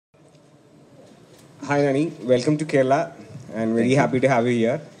Hi Nani, welcome to Kerala and very happy to have you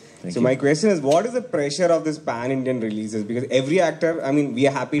here. Thank so you. my question is, what is the pressure of this pan-Indian releases? Because every actor, I mean, we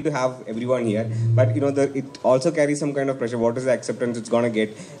are happy to have everyone here, but it also carries some kind of pressure. What is the acceptance it's gonna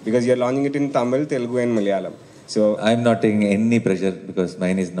get? Because you're launching it in Tamil, Telugu and Malayalam. So I'm not taking any pressure because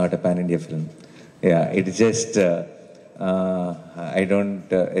mine is not a pan-India film. Yeah, it's just, I don't,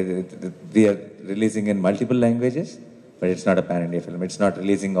 we are releasing in multiple languages, but it's not a pan-India film. It's not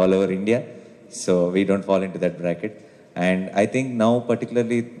releasing all over India, so we don't fall into that bracket. And I think now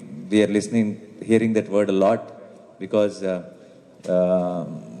particularly we are hearing that word a lot because of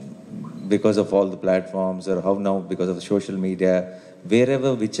all the platforms or how now because of social media,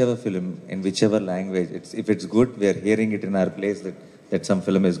 wherever, whichever film, in whichever language, if it's good, we are hearing it in our place that some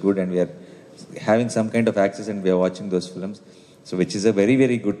film is good and we are having some kind of access and we are watching those films. So which is a very,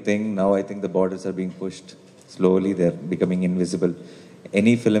 very good thing. Now I think the borders are being pushed slowly. They're becoming invisible.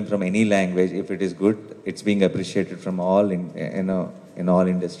 Any film from any language, if it is good, it's being appreciated from all in all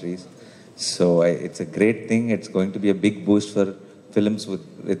industries. So it's a great thing. It's going to be a big boost for films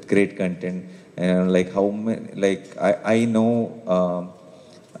with great content. And I know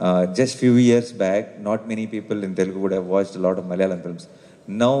just few years back, not many people in Telugu would have watched a lot of Malayalam films.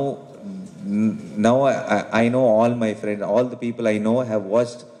 Now I know all my friends, all the people I know have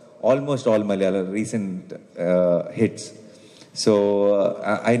watched almost all Malayalam recent hits. So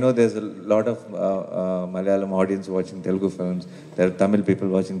I know there's a lot of Malayalam audience watching Telugu films. There are Tamil people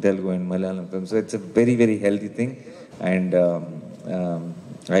watching Telugu and Malayalam films. So it's a very, very healthy thing. And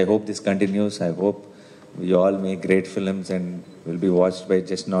I hope this continues. I hope we all make great films and will be watched by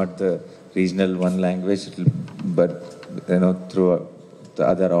just not the regional one language, but through the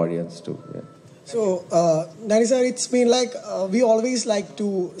other audience too. Yeah. So, Nani sir, it's been like we always like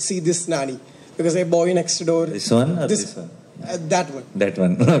to see this Nani because a boy next door. This one or this one? That one. That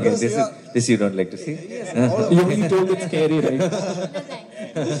one. Okay, this you don't like to see? Yes. You only told it's scary, right?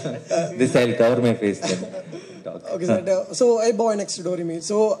 This I'll cover my face then. Okay, so a boy next door, you mean.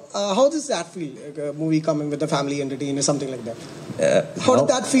 So, how does that feel? Like a movie coming with the family entertainer, something like that. How did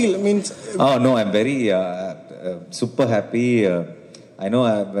that feel? I mean, oh no, I'm very super happy. I know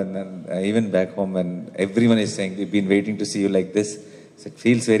when even back home when everyone is saying we've been waiting to see you like this, so it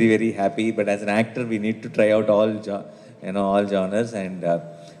feels very, very happy. But as an actor, we need to try out all genres, and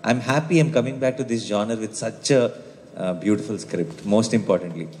I'm happy I'm coming back to this genre with such a beautiful script. Most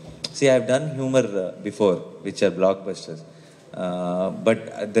importantly, see, I've done humor before, which are blockbusters.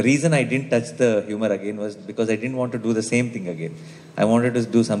 But the reason I didn't touch the humor again was because I didn't want to do the same thing again. I wanted to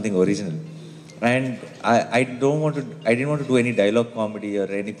do something original. And I didn't want to do any dialogue comedy or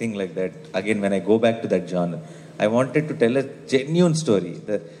anything like that. Again, when I go back to that genre, I wanted to tell a genuine story.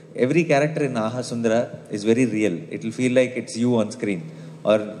 Every character in Aha Sundara is very real. It will feel like it's you on screen.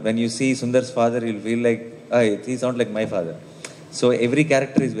 Or when you see Sundar's father, you'll feel like, he sounds like my father. So every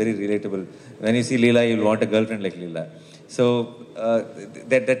character is very relatable. When you see Leela, you'll want a girlfriend like Leela. So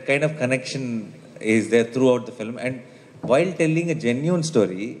that kind of connection is there throughout the film. And while telling a genuine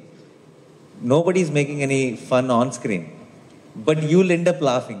story, nobody is making any fun on screen, but you'll end up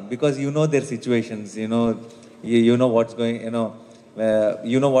laughing because you know their situations, you know what's going,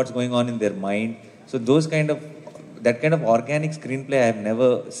 what's going on in their mind. So that kind of organic screenplay I have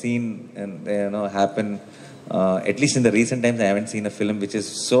never seen and happen. At least in the recent times, I haven't seen a film which is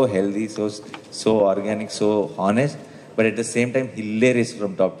so healthy, so organic, so honest, but at the same time hilarious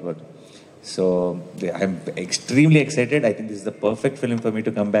from top to bottom. So I'm extremely excited. I think this is the perfect film for me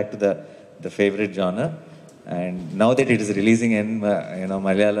to come back to the favorite genre, and now that it is releasing in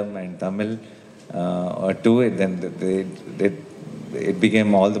Malayalam and Tamil or then it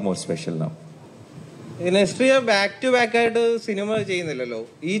became all the more special now. Nazriya back to back ആയിട്ട് cinema ചെയ്യുന്നില്ലല്ലോ.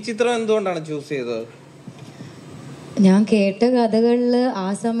 ഈ ചിത്രം എന്തുകൊണ്ടാണ് choose ചെയ്തത്? ഞാൻ കേട്ട കഥകളിൽ ആ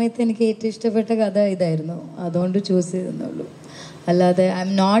സമയത്ത് എനിക്ക് ഏറ്റവും ഇഷ്ടപ്പെട്ട കഥ ഇതായിരുന്നു, അതുകൊണ്ട് ചൂസ് ചെയ്തെന്നുള്ളൂ. അല്ലാതെ ഐ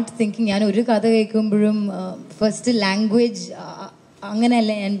എം നോട്ട് തിങ്കിങ് ഞാൻ ഒരു കഥ കേൾക്കുമ്പോഴും ഫസ്റ്റ് ലാംഗ്വേജ്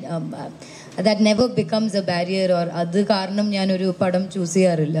അങ്ങനെയല്ല, ഞാൻ that never becomes A barrier or അത് കാരണം ഞാനൊരു പടം ചൂസ്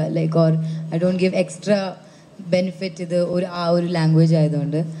ചെയ്യാറില്ല. Like or I don't give extra benefit ഇത് ആ ഒരു ലാംഗ്വേജ്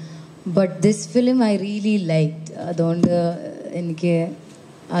ആയതുകൊണ്ട്. But this film I really liked. അതുകൊണ്ട് എനിക്ക്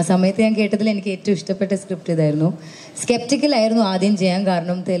ആ സമയത്ത് ഞാൻ കേട്ടതിൽ എനിക്ക് ഏറ്റവും ഇഷ്ടപ്പെട്ട സ്ക്രിപ്റ്റ് ഇതായിരുന്നു. സ്കെപ്റ്റിക്കലായിരുന്നു ആദ്യം ചെയ്യാൻ,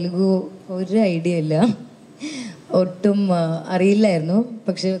 കാരണം തെലുഗു ഒരു ഐഡിയ ഇല്ല, ഒട്ടും അറിയില്ലായിരുന്നു.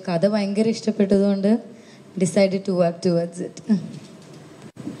 പക്ഷെ കഥ ഭയങ്കര ഇഷ്ടപ്പെട്ടതുകൊണ്ട് decided to work towards it.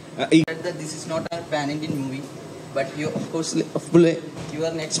 That this is not a pan-Indian movie, but you, of course,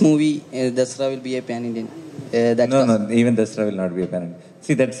 your next movie, Dasra, will be a pan-Indian. No, even Dasra will not be a pan-Indian.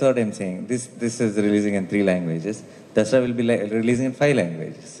 See, that's what I'm saying. This is releasing in 3 languages. Dasra will be releasing in 5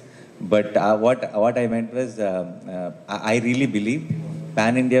 languages. But what I meant was, I really believe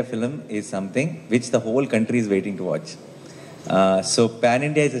pan-India film is something which the whole country is waiting to watch. So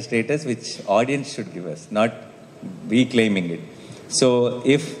pan-India is a status which audience should give us, not we claiming it. So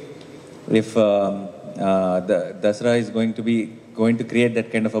if the Dasra is going to create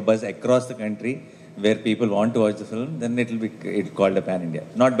that kind of a buzz across the country where people want to watch the film, then it will be called a pan-India.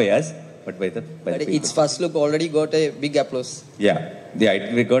 Not by us, but by the people. Its first look already got a big applause. Yeah,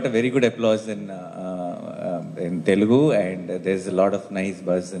 we got a very good applause in Telugu, and there's a lot of nice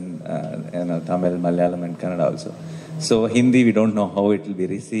buzz in Tamil, Malayalam, and Kannada also. So Hindi, we don't know how it will be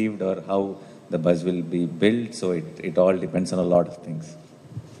received or how the buzz will be built. So it all depends on a lot of things.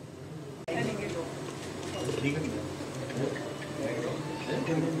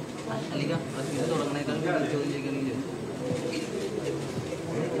 Aliga,